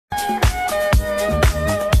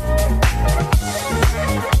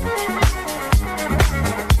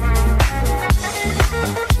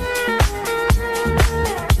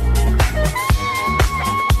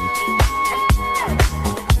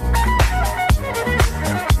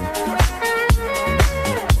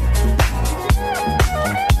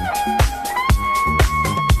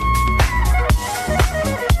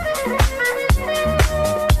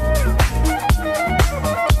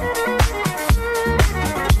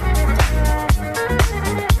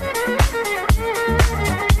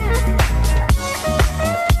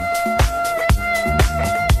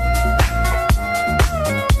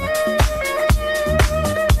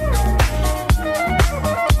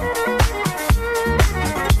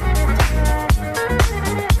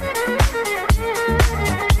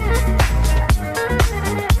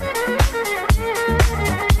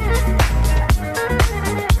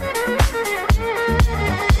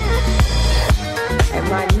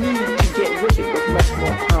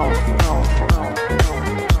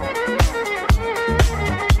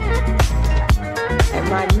And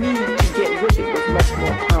my need to get with it was much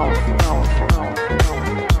more powerful.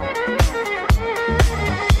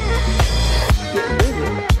 Get with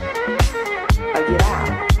it. I get out.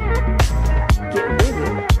 Get with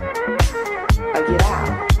it. I get out.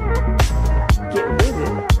 Get with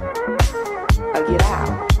it. I get out.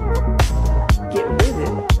 Get with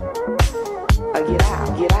it. I get out.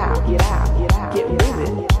 Get out. Get out. Get out. Get with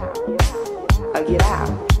it. I get out.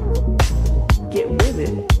 Get with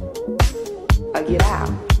it. I get out.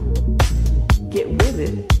 Get with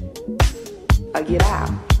it. I get out.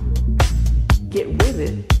 Get with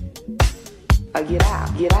it. I get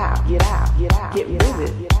out. Get out. Get out. Get out. Get with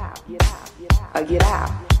it. I get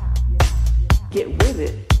out. Get with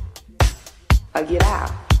it. I get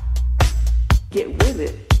out. Get with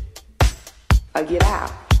it. I get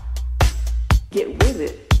out. Get with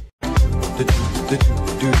it.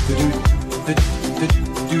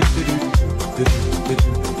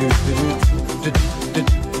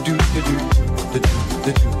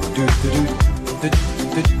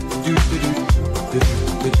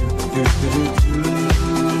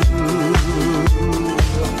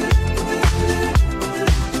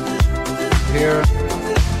 Here.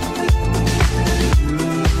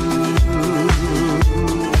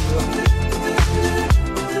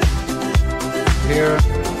 Here.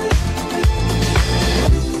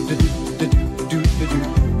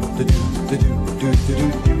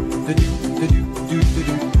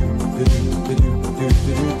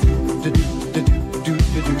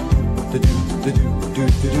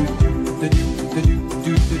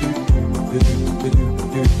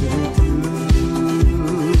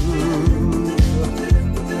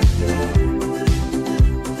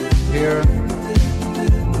 Here.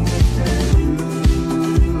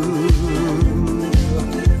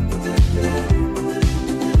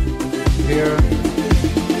 Here.